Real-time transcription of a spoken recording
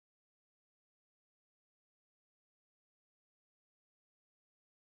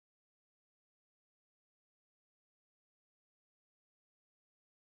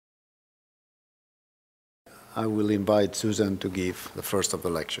I will invite Suzanne to give the first of the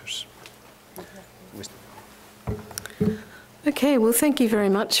lectures. Okay, well, thank you very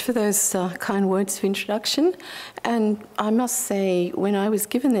much for those kind words of introduction. And I must say, when I was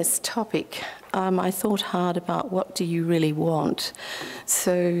given this topic, I thought hard about what do you really want.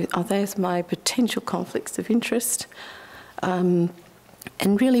 So there's my potential conflicts of interest.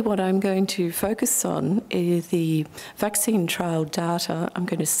 And really what I'm going to focus on is the vaccine trial data. I'm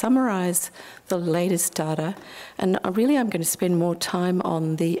going to summarise the latest data, and really I'm going to spend more time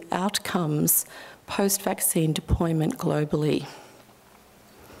on the outcomes post-vaccine deployment globally.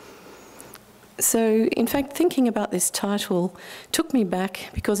 So, in fact, thinking about this title took me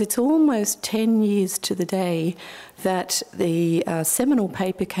back because it's almost 10 years to the day that the seminal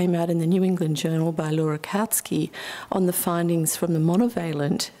paper came out in the New England Journal by Laura Kautsky on the findings from the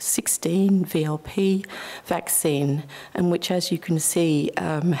monovalent 16 VLP vaccine, and which, as you can see,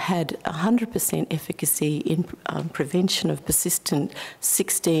 had 100% efficacy in prevention of persistent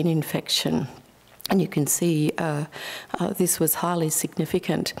 16 infection. And you can see this was highly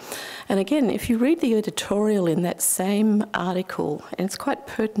significant. And again, if you read the editorial in that same article, and it's quite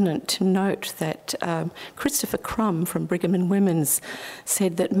pertinent to note that Christopher Crum from Brigham and Women's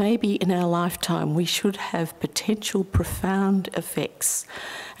said that maybe in our lifetime we should have potential profound effects.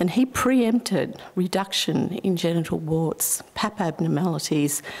 And he preempted reduction in genital warts, pap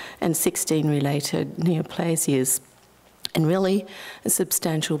abnormalities, and 16-related neoplasias, and really a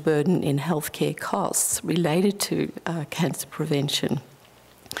substantial burden in healthcare costs related to cancer prevention.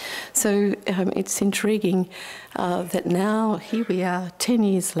 So it's intriguing that now here we are 10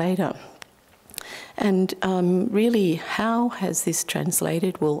 years later. And really, how has this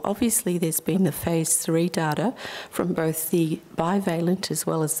translated? Well, obviously there's been the phase 3 data from both the bivalent as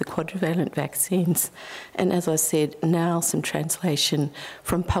well as the quadrivalent vaccines. And as I said, now some translation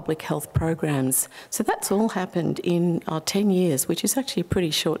from public health programs. So that's all happened in 10 years, which is actually a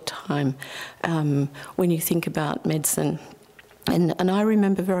pretty short time when you think about medicine. And I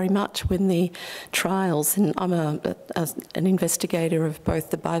remember very much when the trials, and I'm an investigator of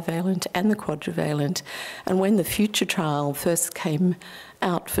both the bivalent and the quadrivalent, and when the future trial first came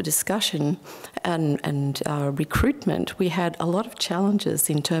out for discussion and recruitment, we had a lot of challenges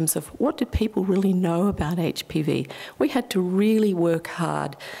in terms of what did people really know about HPV. We had to really work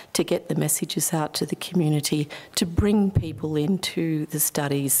hard to get the messages out to the community, to bring people into the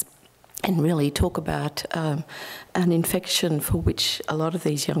studies, and really talk about an infection for which a lot of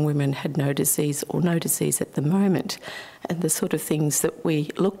these young women had no disease or no disease at the moment. And the sort of things that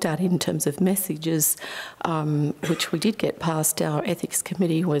we looked at in terms of messages, which we did get past our ethics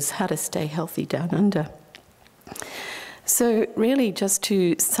committee, was how to stay healthy down under. So really, just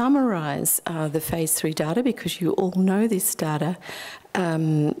to summarise the phase 3 data, because you all know this data,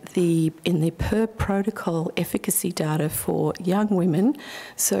 in the per protocol efficacy data for young women,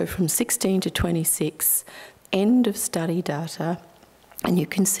 so from 16 to 26, end of study data, and you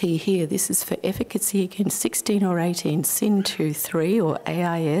can see here this is for efficacy against 16 or 18 SIN2-3 or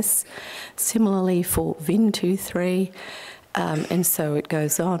AIS, similarly for VIN2-3, and so it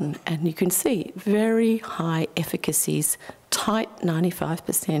goes on. And you can see very high efficacies, tight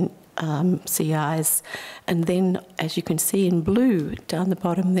 95% CIs, and then, as you can see in blue down the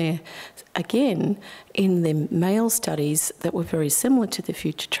bottom there, again in the male studies that were very similar to the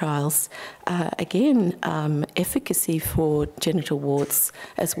future trials, again efficacy for genital warts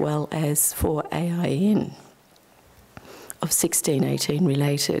as well as for AIN of 16-18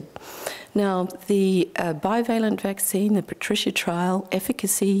 related. Now, the bivalent vaccine, the Patricia trial,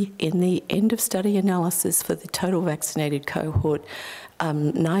 efficacy in the end of study analysis for the total vaccinated cohort,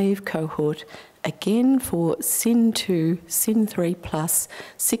 naive cohort, again for SIN2, SIN3 plus,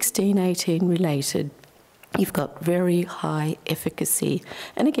 16-18 related, you've got very high efficacy,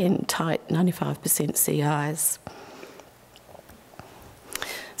 and again, tight 95% CIs.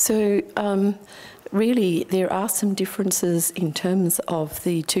 So, really, there are some differences in terms of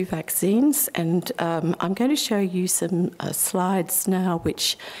the two vaccines, and I'm going to show you some slides now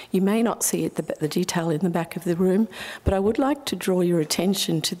which you may not see at the detail in the back of the room, but I would like to draw your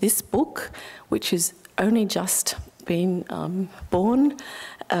attention to this book, which has only just been born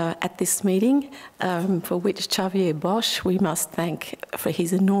at this meeting, for which Xavier Bosch we must thank for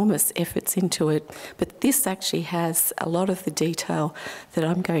his enormous efforts into it. But this actually has a lot of the detail that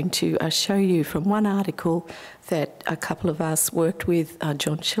I'm going to show you from one article that a couple of us worked with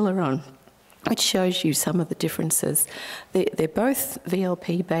John Schiller on, which shows you some of the differences. They're both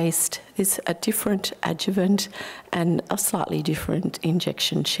VLP-based. There's a different adjuvant and a slightly different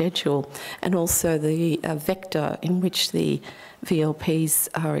injection schedule, and also the vector in which the VLPs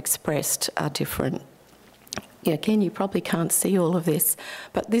are expressed are different. Again, you probably can't see all of this,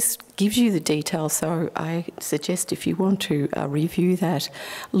 but this gives you the detail, so I suggest if you want to review that,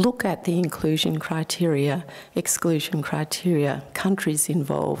 look at the inclusion criteria, exclusion criteria, countries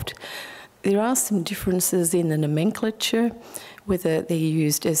involved. There are some differences in the nomenclature, whether they're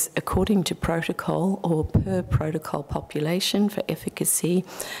used as according to protocol or per protocol population for efficacy.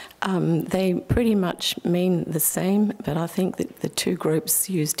 They pretty much mean the same, but I think that the two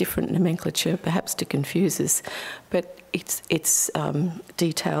groups use different nomenclature, perhaps to confuse us. But it's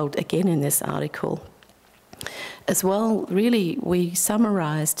detailed again in this article. As well, really, we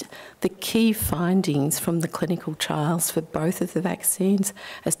summarised the key findings from the clinical trials for both of the vaccines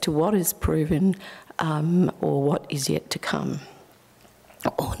as to what is proven or what is yet to come,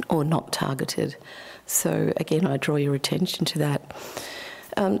 or not targeted. So again, I draw your attention to that.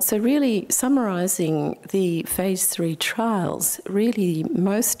 So really summarising the phase 3 trials, really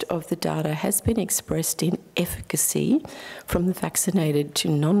most of the data has been expressed in efficacy from the vaccinated to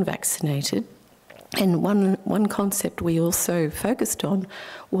non-vaccinated. And one concept we also focused on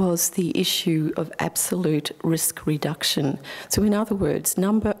was the issue of absolute risk reduction. So in other words,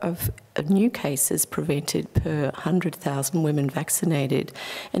 number of new cases prevented per 100,000 women vaccinated.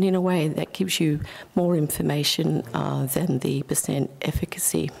 And in a way, that gives you more information than the percent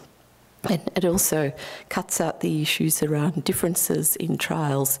efficacy. And it also cuts out the issues around differences in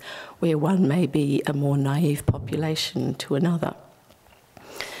trials where one may be a more naive population to another.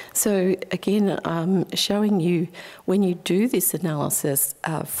 So again, I'm showing you when you do this analysis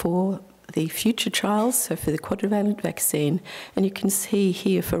for the future trials, so for the quadrivalent vaccine, and you can see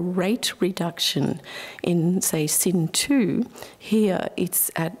here for rate reduction in, say, SIN2, here it's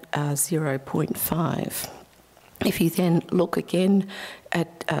at 0.5. If you then look again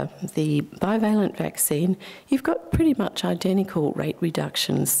at the bivalent vaccine, you've got pretty much identical rate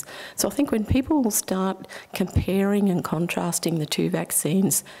reductions. So I think when people will start comparing and contrasting the two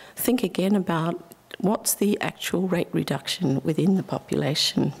vaccines, think again about what's the actual rate reduction within the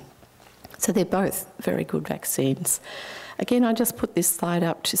population. So they're both very good vaccines. Again, I just put this slide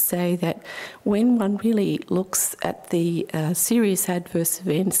up to say that when one really looks at the serious adverse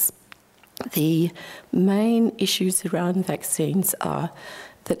events, the main issues around vaccines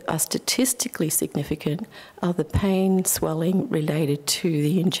that are statistically significant are the pain, swelling related to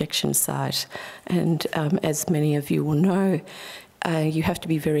the injection site. And as many of you will know, you have to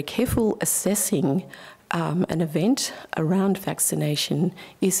be very careful assessing an event around vaccination.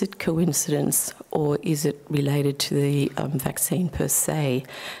 Is it coincidence or is it related to the vaccine per se?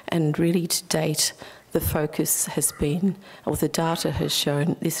 And really to date, the focus has been, or the data has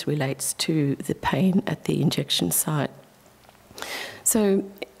shown, this relates to the pain at the injection site. So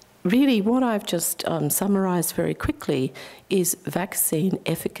really what I've just summarised very quickly is vaccine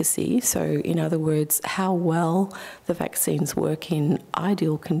efficacy. So in other words, how well the vaccines work in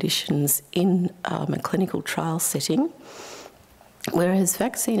ideal conditions in a clinical trial setting. Whereas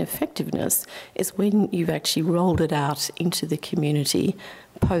vaccine effectiveness is when you've actually rolled it out into the community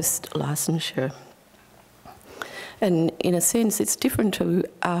post-licensure. And in a sense, it's different to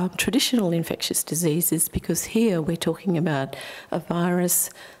traditional infectious diseases because here we're talking about a virus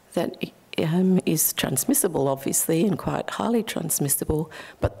that is transmissible, obviously, and quite highly transmissible,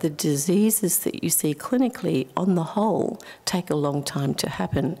 but the diseases that you see clinically, on the whole, take a long time to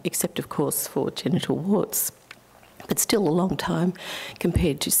happen, except, of course, for genital warts. But still a long time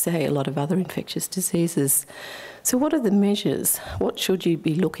compared to, say, a lot of other infectious diseases. So what are the measures? What should you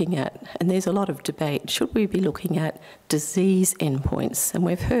be looking at? And there's a lot of debate. Should we be looking at disease endpoints? And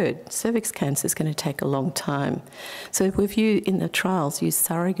we've heard cervix cancer is going to take a long time. So we've used, in the trials, used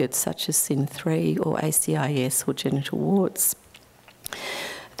surrogates such as SIN3 or ACIS or genital warts.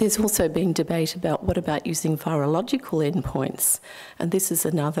 There's also been debate about what about using virological endpoints, and this is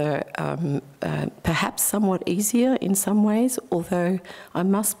another perhaps somewhat easier in some ways, although I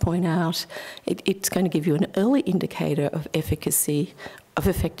must point out it's going to give you an early indicator of efficacy, of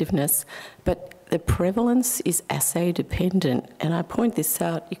effectiveness, but the prevalence is assay dependent, and I point this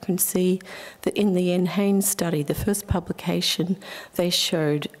out. You can see that in the NHANES study, the first publication, they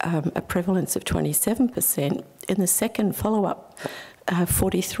showed a prevalence of 27%. In the second follow-up,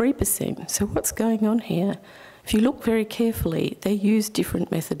 43%. So what's going on here? If you look very carefully, they use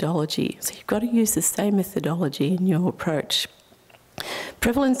different methodology. So you've got to use the same methodology in your approach.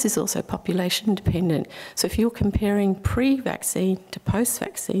 Prevalence is also population dependent. So if you're comparing pre-vaccine to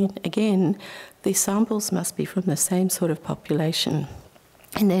post-vaccine, again, the samples must be from the same sort of population.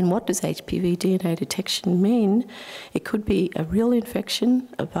 And then what does HPV DNA detection mean? It could be a real infection,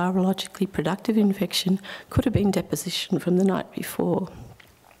 a virologically productive infection, could have been deposition from the night before.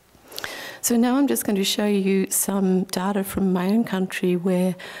 So now I'm just going to show you some data from my own country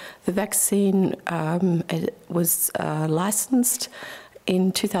where the vaccine was licensed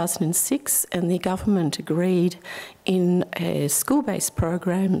in 2006, and the government agreed in a school-based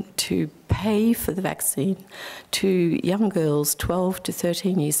program to pay for the vaccine to young girls 12 to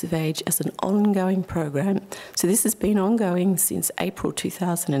 13 years of age as an ongoing program. So this has been ongoing since April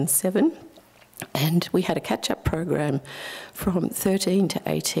 2007. And we had a catch-up program from 13 to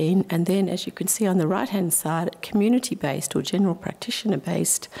 18, and then, as you can see on the right-hand side, community-based or general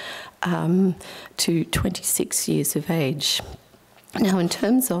practitioner-based to 26 years of age. Now, in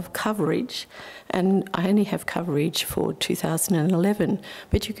terms of coverage, and I only have coverage for 2011,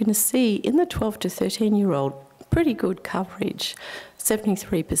 but you can see in the 12 to 13-year-old, pretty good coverage,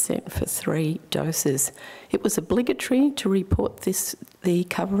 73% for 3 doses. It was obligatory to report the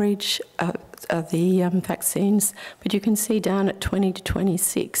coverage of the vaccines, but you can see down at 20 to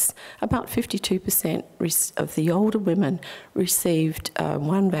 26, about 52% of the older women received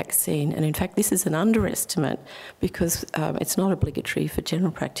 1 vaccine. And in fact, this is an underestimate because it's not obligatory for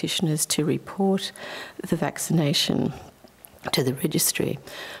general practitioners to report the vaccination to the registry.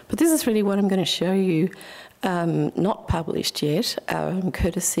 But this is really what I'm going to show you, not published yet,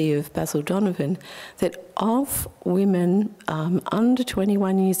 courtesy of Basil Donovan, that of women under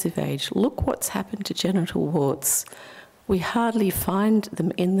 21 years of age, look what's happened to genital warts. We hardly find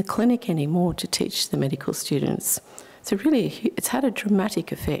them in the clinic anymore to teach the medical students. So really, it's had a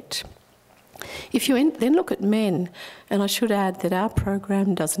dramatic effect. If you then look at men, and I should add that our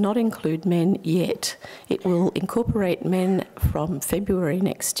program does not include men yet. It will incorporate men from February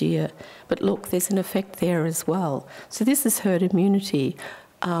next year. But look, there's an effect there as well. So this is herd immunity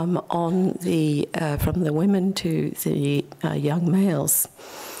from the women to the young males.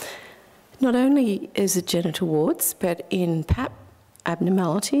 Not only is it genital warts, but in PAP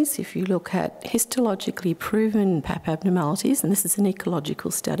abnormalities, if you look at histologically proven PAP abnormalities, and this is an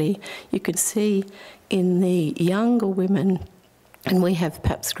ecological study, you can see in the younger women, and we have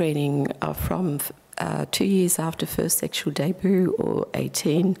PAP screening from 2 years after first sexual debut or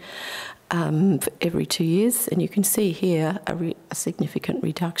 18, every 2 years, and you can see here a significant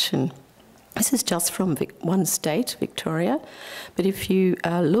reduction. This is just from one state, Victoria, but if you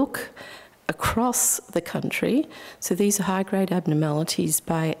look across the country, so these are high-grade abnormalities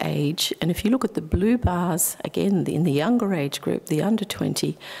by age, and if you look at the blue bars, again, in the younger age group, the under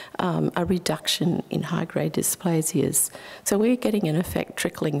 20, a reduction in high-grade dysplasias. So we're getting an effect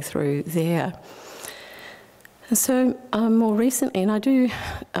trickling through there. So more recently, and I do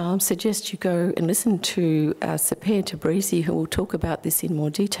suggest you go and listen to Saraiya Tabrizi, who will talk about this in more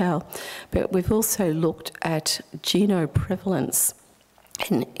detail, but we've also looked at genoprevalence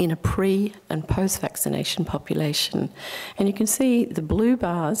in a pre- and post-vaccination population. And you can see the blue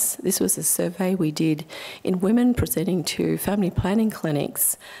bars. This was a survey we did in women presenting to family planning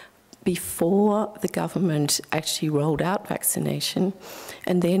clinics before the government actually rolled out vaccination.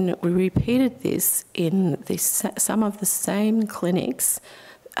 And then we repeated this in some of the same clinics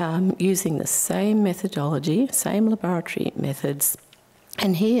using the same methodology, same laboratory methods.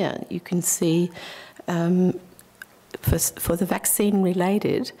 And here you can see for the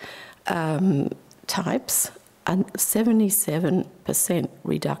vaccine-related types, a 77%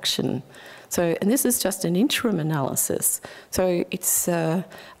 reduction. So, and this is just an interim analysis. So it's, you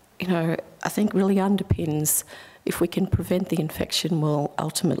know, I think really underpins if we can prevent the infection, we'll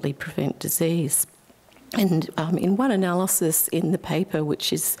ultimately prevent disease. And in one analysis in the paper,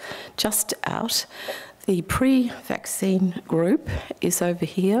 which is just out, the pre-vaccine group is over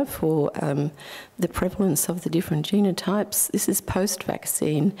here for the prevalence of the different genotypes. This is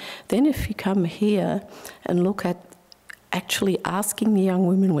post-vaccine. Then if you come here and look at actually asking the young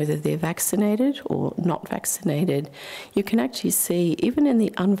women whether they're vaccinated or not vaccinated, you can actually see, even in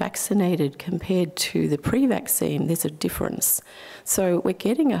the unvaccinated compared to the pre-vaccine, there's a difference. So we're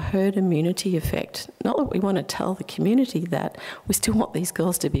getting a herd immunity effect. Not that we want to tell the community that, we still want these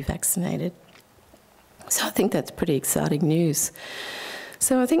girls to be vaccinated. So I think that's pretty exciting news.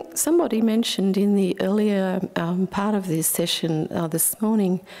 So I think somebody mentioned in the earlier part of this session this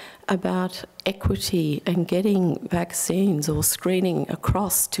morning about equity and getting vaccines or screening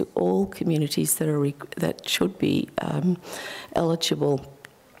across to all communities that should be eligible.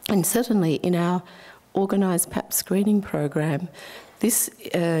 And certainly in our organised PAP screening program, this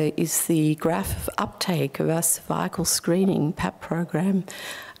is the graph of uptake of our cervical screening PAP program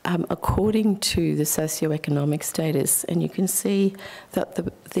according to the socioeconomic status. And you can see that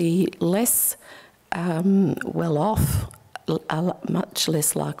the less well-off are much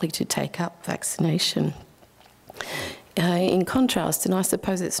less likely to take up vaccination. in contrast, and I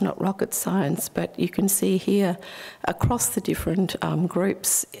suppose it's not rocket science, but you can see here across the different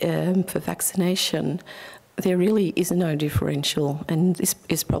groups for vaccination, there really is no differential, and this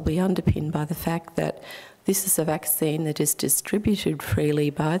is probably underpinned by the fact that this is a vaccine that is distributed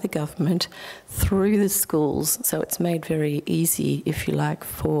freely by the government through the schools, so it's made very easy, if you like,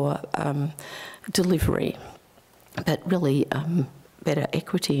 for delivery, but really better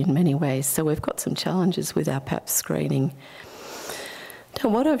equity in many ways. So we've got some challenges with our PAP screening. Now,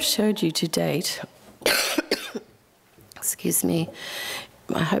 what I've showed you to date, excuse me,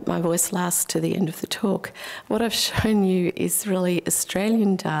 I hope my voice lasts to the end of the talk. What I've shown you is really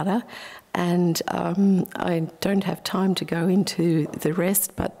Australian data, and I don't have time to go into the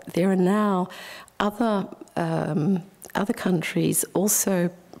rest, but there are now other countries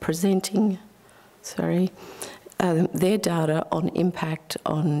also presenting, their data on impact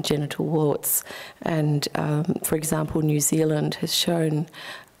on genital warts. And for example, New Zealand has shown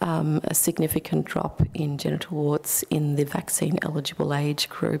a significant drop in genital warts in the vaccine-eligible age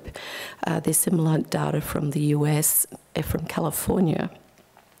group. There's similar data from the US, from California,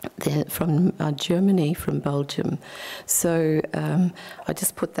 from Germany, from Belgium. So I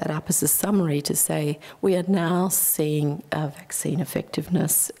just put that up as a summary to say we are now seeing vaccine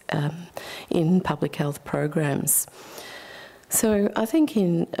effectiveness in public health programs. So I think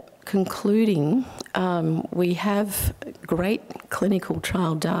in concluding, we have great clinical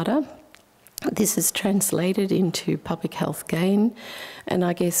trial data. This is translated into public health gain, and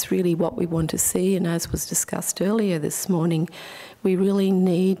I guess really what we want to see, and as was discussed earlier this morning, we really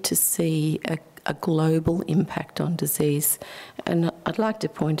need to see a global impact on disease. And I'd like to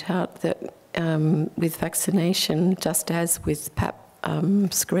point out that with vaccination, just as with PAP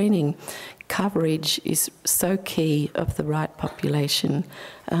screening, coverage is so key of the right population,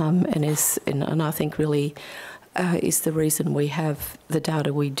 and I think really is the reason we have the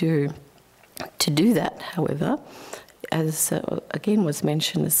data we do. To do that, however, as again was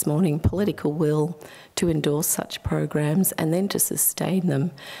mentioned this morning, political will to endorse such programs and then to sustain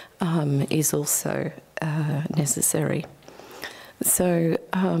them is also necessary. So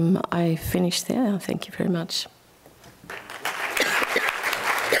I finish there. Thank you very much.